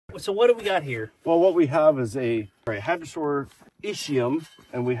So what do we got here? Well, what we have is a Hadrosaur ischium,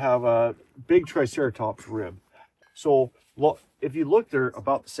 and we have a big Triceratops rib. So look, if you look, they're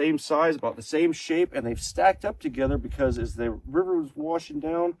about the same size, about the same shape, and they've stacked up together because as the river was washing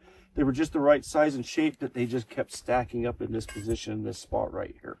down, they were just the right size and shape that they just kept stacking up in this position, in this spot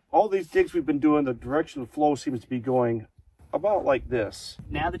right here. All these digs we've been doing, the direction of flow seems to be going about like this.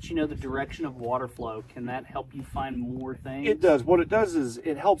 Now that you know the direction of water flow, can that help you find more things? It does. What it does is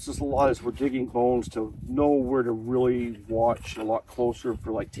it helps us a lot as we're digging bones to know where to really watch a lot closer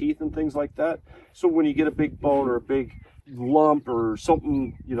for like teeth and things like that. So when you get a big bone or a big lump or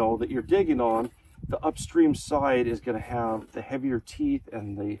something, you know, that you're digging on, the upstream side is going to have the heavier teeth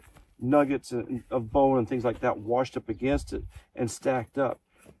and the nuggets of bone and things like that washed up against it and stacked up.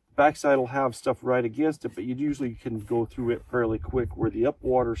 Backside will have stuff right against it, but you usually can go through it fairly quick, where the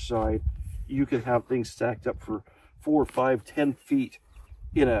upwater side, you can have things stacked up for 4, 5, 10 feet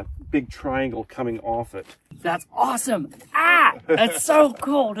in a big triangle coming off it. That's awesome. Ah, that's so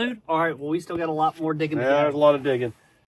cool, dude. All right, well, we still got a lot more digging to do. There's a lot of digging.